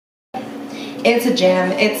It's a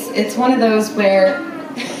jam. It's one of those where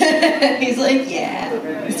he's like, yeah,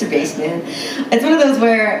 Mr. Bassman. It's one of those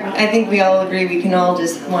where I think we all agree we can all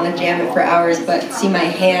just want to jam it for hours, but see my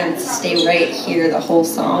hands stay right here the whole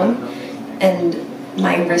song, and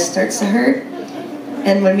my wrist starts to hurt.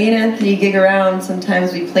 And when me and Anthony gig around,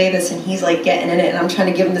 sometimes we play this and he's like getting in it and I'm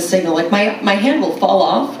trying to give him the signal. Like my hand will fall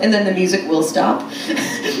off and then the music will stop.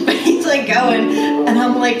 But he's like going and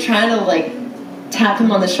I'm like trying to like tap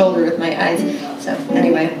him on the shoulder with my eyes. So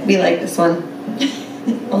anyway, we like this one.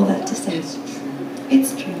 All that to say,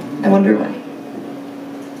 it's true. I wonder why.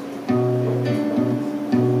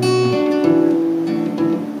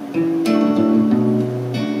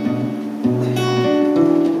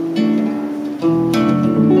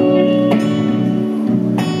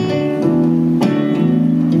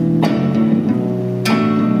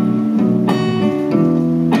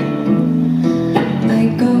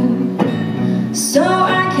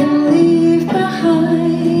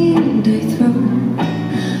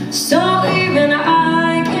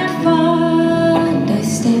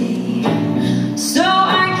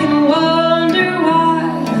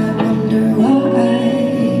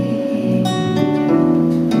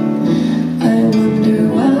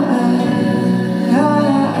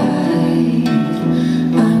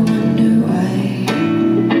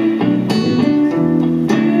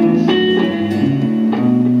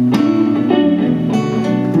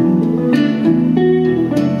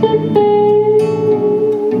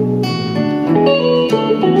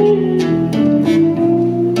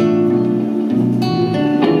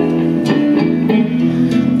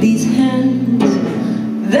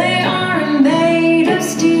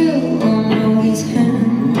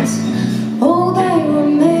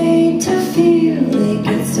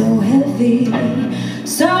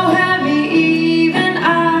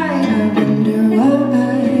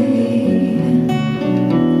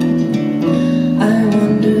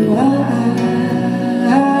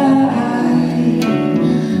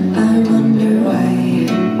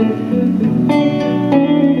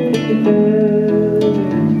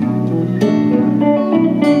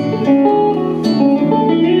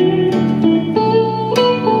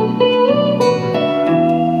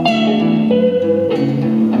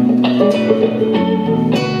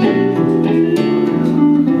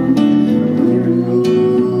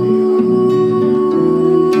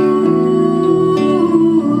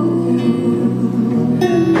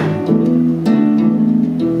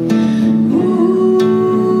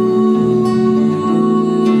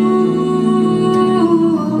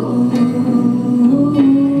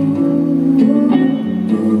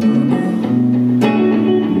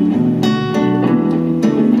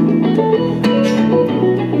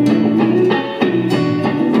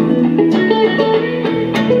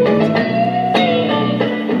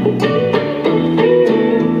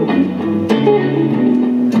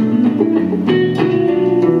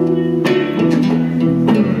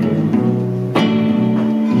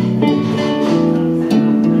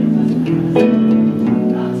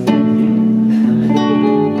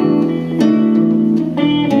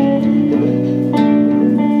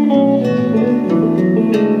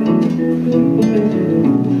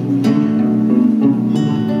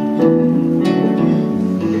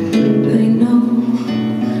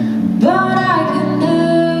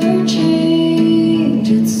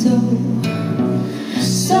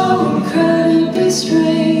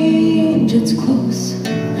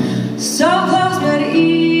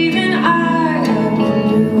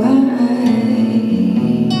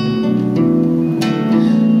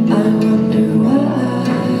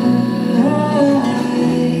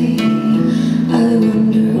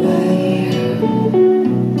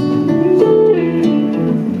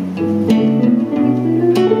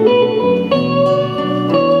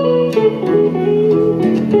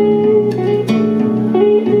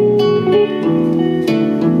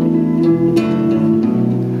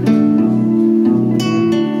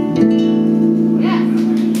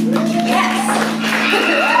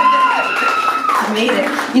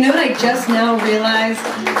 Just now realized,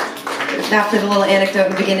 after the little anecdote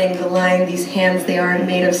in the beginning, the line, these hands, they aren't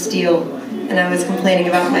made of steel. And I was complaining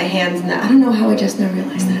about my hands, and I don't know how I just now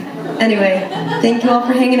realized that. Anyway, thank you all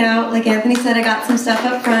for hanging out. Like Anthony said, I got some stuff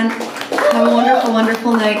up front. Have a wonderful,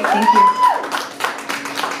 wonderful night. Thank you.